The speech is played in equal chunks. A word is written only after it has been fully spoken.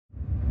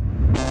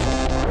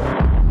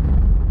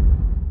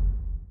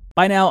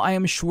By now, I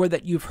am sure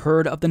that you've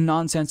heard of the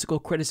nonsensical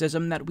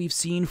criticism that we've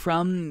seen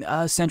from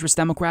centrist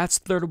Democrats,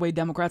 third-way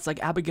Democrats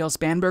like Abigail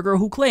Spanberger,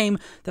 who claim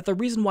that the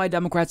reason why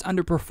Democrats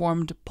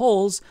underperformed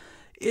polls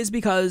is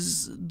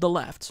because the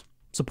left,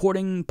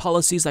 supporting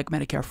policies like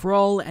Medicare for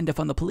All and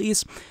defund the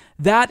police,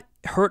 that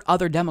hurt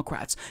other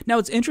Democrats. Now,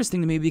 it's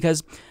interesting to me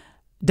because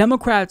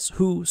Democrats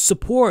who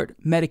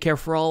support Medicare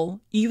for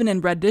All, even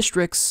in red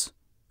districts,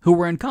 who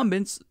were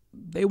incumbents,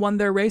 they won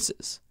their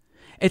races.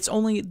 It's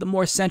only the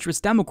more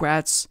centrist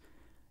Democrats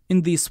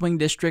in these swing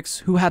districts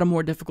who had a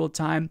more difficult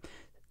time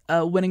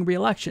winning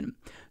re-election.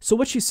 So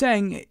what she's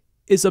saying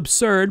is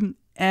absurd,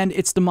 and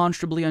it's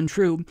demonstrably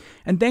untrue.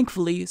 And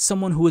thankfully,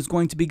 someone who is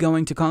going to be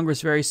going to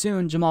Congress very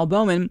soon, Jamaal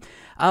Bowman,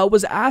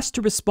 was asked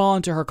to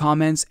respond to her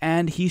comments,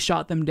 and he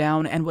shot them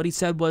down, and what he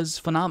said was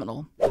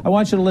phenomenal. I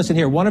want you to listen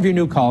here. One of your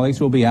new colleagues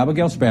will be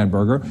Abigail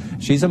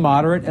Spanberger. She's a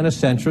moderate and a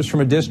centrist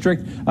from a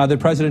district that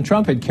President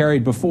Trump had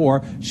carried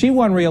before. She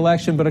won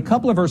re-election, but a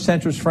couple of her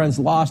centrist friends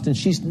lost, and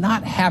she's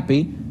not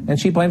happy, and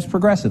she blames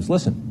progressives.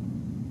 Listen.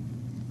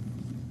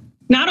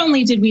 Not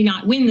only did we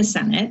not win the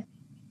Senate,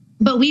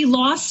 but we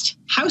lost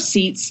House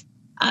seats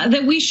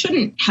that we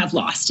shouldn't have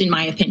lost, in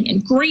my opinion.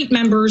 Great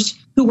members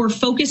who were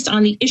focused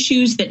on the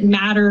issues that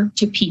matter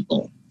to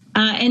people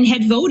and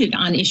had voted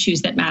on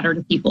issues that matter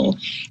to people.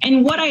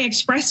 And what I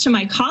expressed to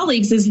my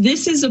colleagues is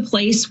this is a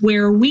place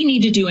where we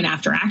need to do an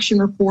after-action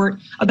report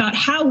about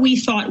how we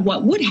thought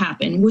what would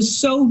happen was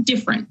so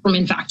different from,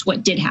 in fact,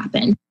 what did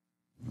happen.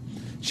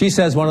 She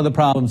says one of the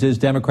problems is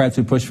Democrats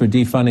who push for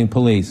defunding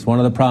police. One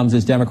of the problems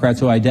is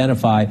Democrats who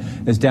identify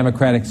as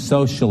democratic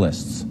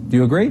socialists. Do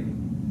you agree?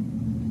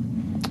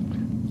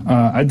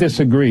 I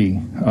disagree.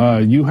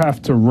 You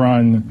have to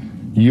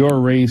run your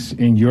race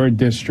in your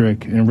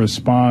district in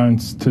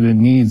response to the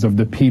needs of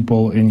the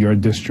people in your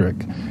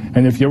district.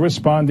 And if you're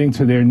responding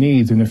to their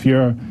needs, and if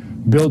you're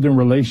building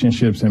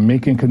relationships and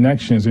making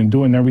connections and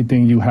doing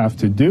everything you have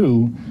to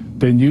do,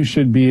 then you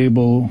should be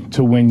able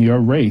to win your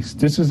race.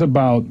 This is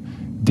about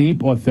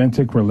deep,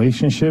 authentic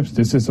relationships.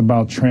 This is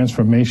about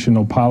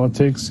transformational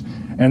politics.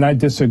 And I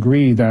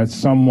disagree that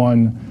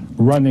someone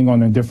running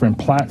on a different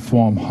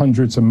platform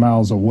hundreds of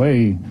miles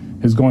away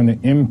is going to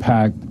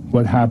impact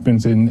what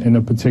happens in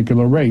a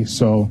particular race.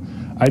 So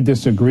I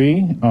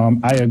disagree.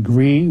 I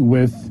agree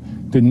with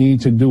the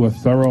need to do a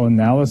thorough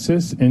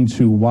analysis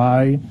into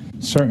why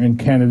certain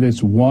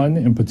candidates won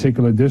in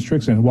particular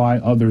districts and why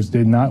others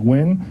did not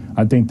win.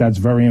 I think that's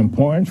very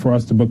important for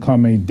us to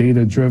become a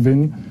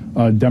data-driven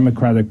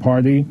Democratic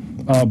Party.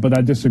 But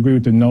I disagree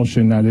with the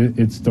notion that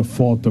it's the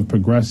fault of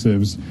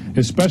progressives,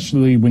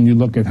 especially when you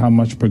look at how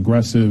much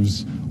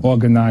progressives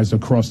organized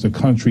across the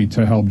country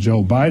to help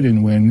Joe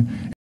Biden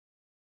win.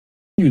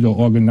 To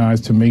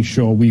organize to make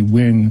sure we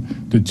win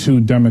the 2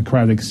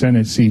 Democratic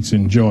Senate seats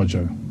in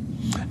Georgia.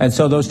 And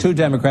so those 2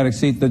 Democratic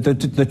seats,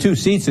 the 2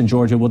 seats in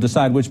Georgia will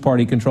decide which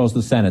party controls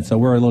the Senate. So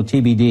we're a little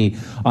TBD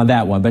on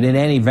that one. But in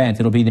any event,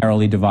 it'll be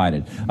narrowly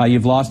divided.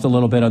 You've lost a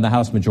little bit on the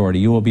House majority.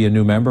 You will be a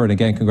new member. And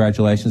again,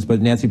 congratulations. But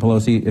Nancy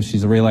Pelosi, if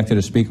she's reelected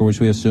as Speaker, which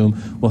we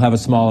assume, will have a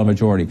smaller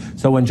majority.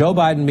 So when Joe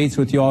Biden meets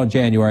with you all in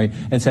January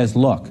and says,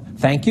 look,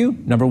 thank you,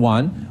 number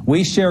one,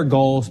 we share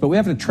goals, but we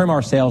have to trim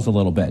our sails a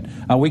little bit.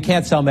 We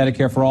can't sell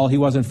Medicare for all. He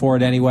wasn't for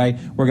it anyway.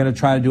 We're going to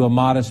try to do a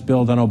modest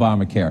build on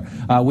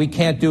Obamacare. We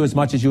can't do as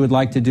much as you would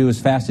like to do, as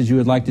fast as you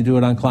would like to do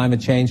it on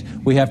climate change.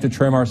 We have to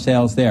trim our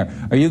sails there.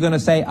 Are you going to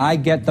say, I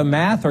get the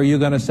math, or are you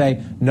going to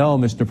say, no,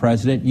 Mr.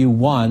 President, you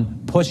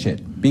won, push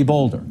it, be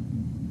bolder?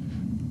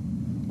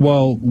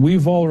 Well,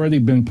 we've already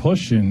been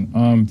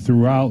pushing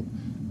throughout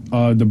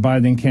the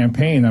Biden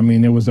campaign. I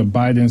mean, there was a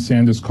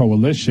Biden-Sanders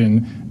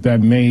coalition that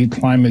made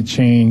climate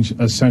change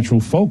a central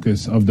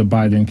focus of the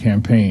Biden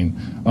campaign.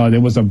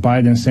 There was a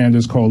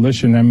Biden-Sanders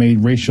coalition that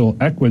made racial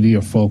equity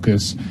a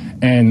focus,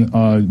 and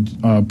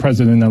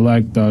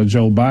President-elect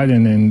Joe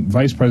Biden and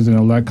Vice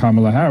President-elect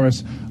Kamala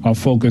Harris are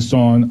focused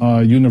on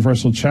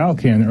universal child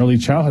care and early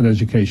childhood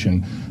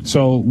education.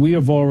 So we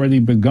have already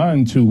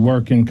begun to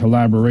work in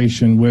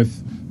collaboration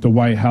with the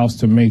White House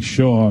to make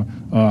sure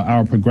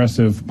our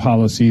progressive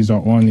policies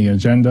are on the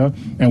agenda.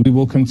 And we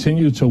will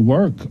continue to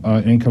work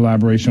in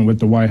collaboration with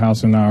the White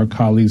House and our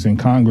colleagues in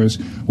Congress.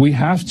 We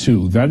have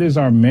to. That is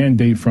our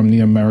mandate from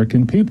the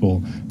American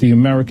people. The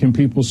American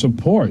people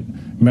support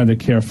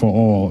Medicare for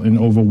all in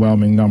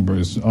overwhelming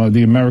numbers.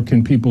 The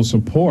American people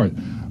support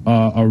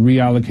a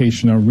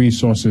reallocation of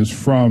resources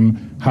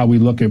from how we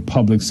look at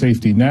public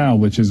safety now,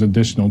 which is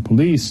additional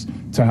police,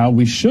 to how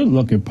we should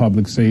look at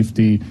public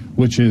safety,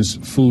 which is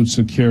food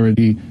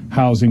security,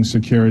 housing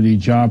security,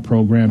 job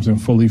programs, and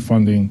fully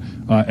funding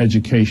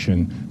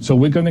education. So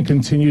we're going to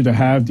continue to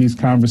have these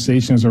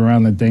conversations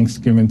around the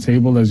Thanksgiving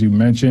table, as you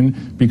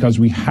mentioned, because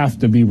we have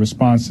to be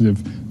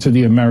responsive to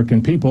the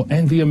American people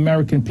and the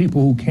American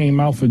people who came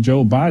out for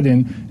Joe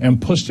Biden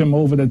and pushed him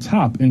over the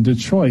top in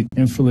Detroit,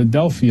 in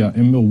Philadelphia,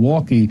 in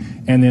Milwaukee,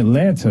 and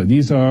Atlanta.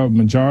 These are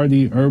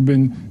majority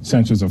urban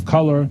centers of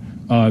color.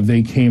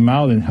 They came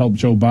out and helped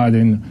Joe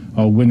Biden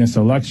win this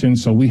election,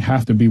 so we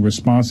have to be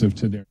responsive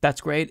to their...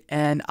 That's great,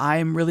 and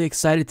I'm really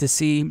excited to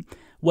see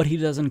what he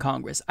does in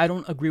Congress. I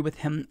don't agree with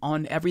him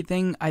on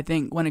everything. I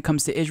think when it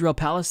comes to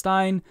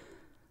Israel-Palestine,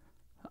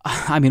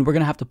 I mean, we're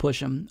going to have to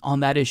push him on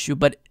that issue.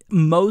 But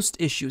most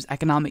issues,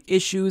 economic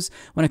issues,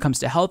 when it comes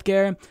to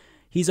healthcare,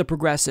 he's a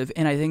progressive,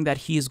 and I think that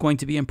he's going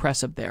to be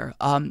impressive there.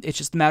 It's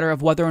just a matter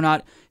of whether or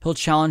not he'll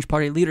challenge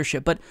party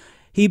leadership. But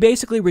he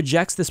basically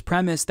rejects this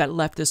premise that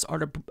leftists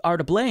are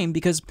to blame,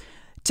 because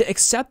to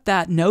accept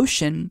that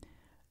notion,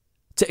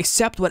 to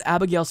accept what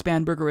Abigail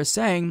Spanberger is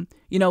saying,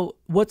 you know,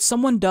 what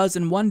someone does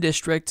in one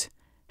district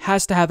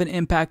has to have an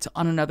impact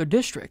on another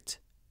district.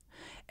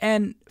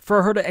 And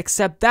for her to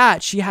accept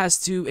that, she has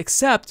to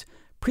accept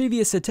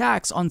previous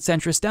attacks on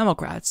centrist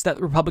Democrats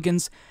that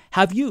Republicans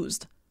have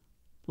used,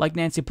 like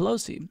Nancy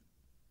Pelosi.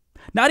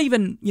 Not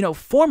even, you know,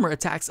 former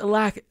attacks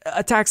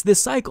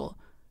this cycle.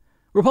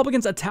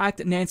 Republicans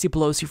attacked Nancy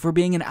Pelosi for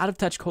being an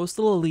out-of-touch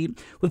coastal elite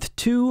with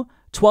two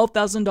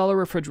 $12,000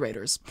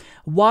 refrigerators.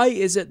 Why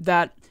is it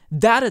that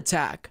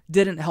attack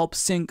didn't help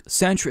sink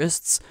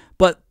centrists,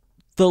 but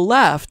the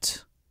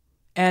left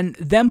and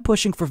them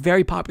pushing for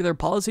very popular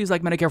policies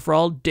like Medicare for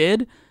All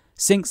did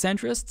sink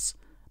centrists?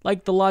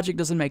 Like, the logic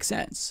doesn't make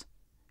sense.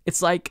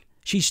 It's like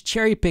she's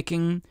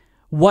cherry-picking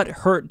what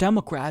hurt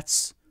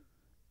Democrats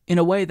in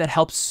a way that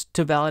helps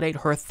to validate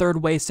her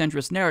third-way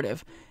centrist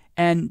narrative.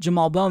 And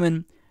Jamaal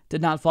Bowman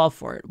did not fall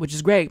for it, which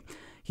is great.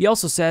 He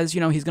also says,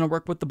 you know, he's going to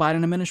work with the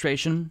Biden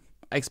administration.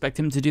 I expect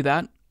him to do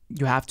that.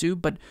 You have to.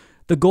 But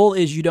the goal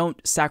is you don't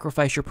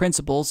sacrifice your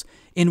principles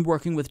in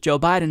working with Joe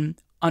Biden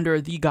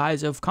under the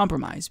guise of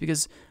compromise,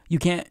 because you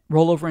can't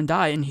roll over and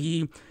die. And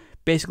he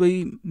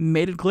basically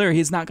made it clear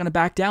he's not going to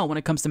back down when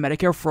it comes to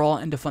Medicare for All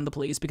and defund the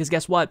police. Because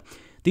guess what?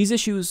 These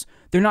issues,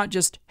 they're not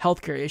just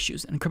healthcare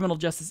issues and criminal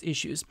justice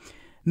issues.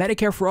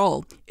 Medicare for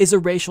All is a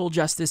racial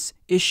justice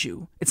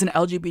issue. It's an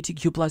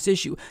LGBTQ plus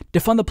issue.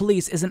 Defund the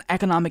police is an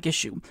economic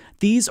issue.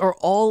 These are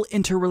all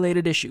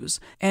interrelated issues.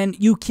 And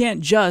you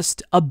can't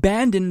just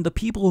abandon the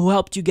people who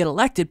helped you get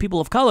elected,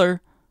 people of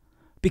color,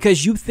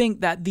 because you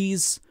think that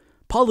these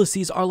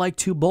policies are like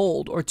too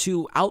bold or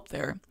too out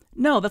there.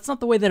 No, that's not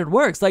the way that it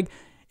works. Like,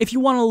 if you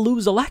want to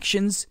lose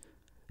elections,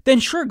 then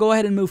sure, go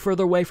ahead and move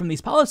further away from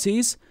these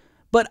policies.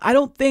 But I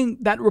don't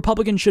think that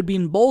Republicans should be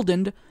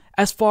emboldened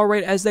as far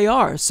right as they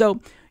are.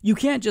 So you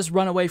can't just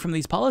run away from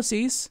these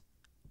policies.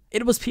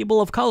 It was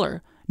people of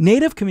color,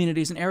 Native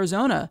communities in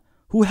Arizona,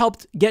 who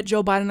helped get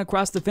Joe Biden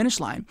across the finish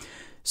line.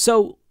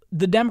 So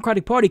the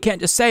Democratic Party can't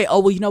just say, oh,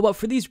 well, you know what,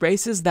 for these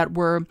races that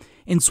were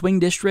in swing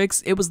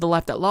districts, it was the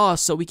left that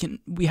lost, so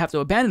we have to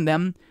abandon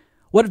them.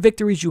 What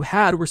victories you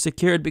had were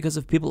secured because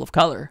of people of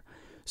color.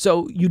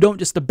 So you don't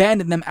just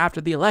abandon them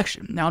after the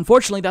election. Now,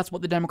 unfortunately, that's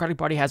what the Democratic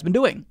Party has been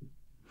doing.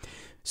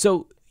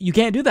 So you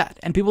can't do that.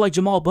 And people like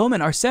Jamaal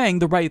Bowman are saying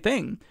the right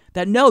thing,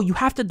 that no, you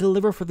have to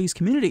deliver for these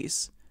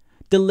communities.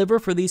 Deliver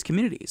for these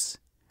communities.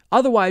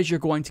 Otherwise, you're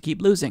going to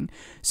keep losing.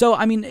 So,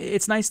 I mean,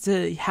 it's nice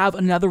to have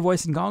another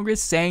voice in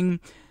Congress saying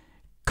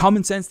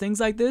common sense things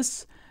like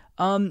this.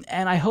 And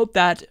I hope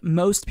that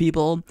most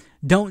people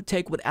don't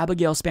take what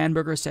Abigail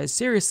Spanberger says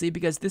seriously,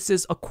 because this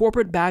is a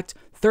corporate-backed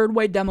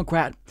third-way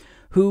Democrat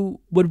who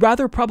would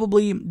rather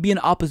probably be an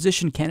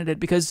opposition candidate,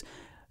 because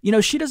you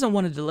know, she doesn't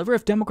want to deliver.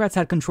 If Democrats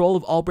had control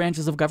of all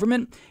branches of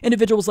government,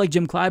 individuals like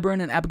Jim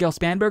Clyburn and Abigail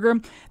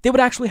Spanberger, they would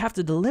actually have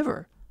to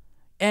deliver.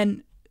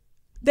 And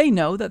they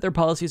know that their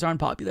policies are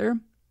unpopular.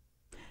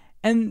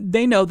 And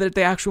they know that if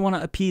they actually want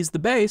to appease the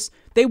base,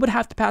 they would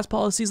have to pass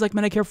policies like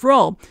Medicare for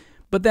All.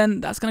 But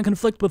then that's going to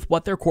conflict with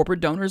what their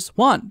corporate donors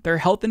want. Their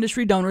health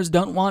industry donors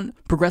don't want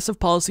progressive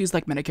policies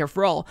like Medicare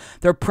for All.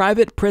 Their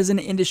private prison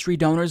industry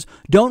donors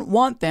don't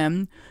want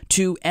them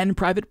to end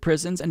private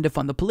prisons and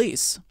defund the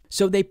police.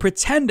 So they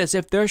pretend as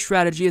if their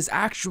strategy is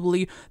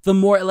actually the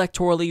more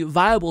electorally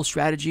viable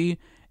strategy,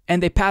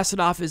 and they pass it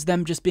off as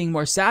them just being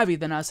more savvy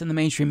than us in the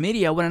mainstream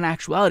media, when in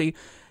actuality,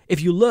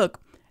 if you look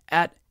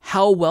at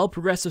how well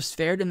progressives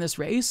fared in this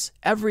race,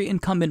 every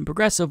incumbent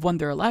progressive won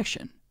their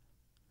election.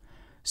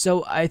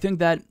 So I think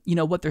that, you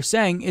know, what they're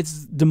saying,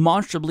 it's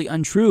demonstrably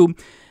untrue,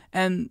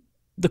 and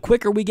the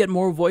quicker we get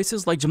more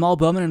voices like Jamaal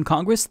Bowman in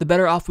Congress, the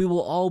better off we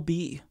will all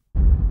be.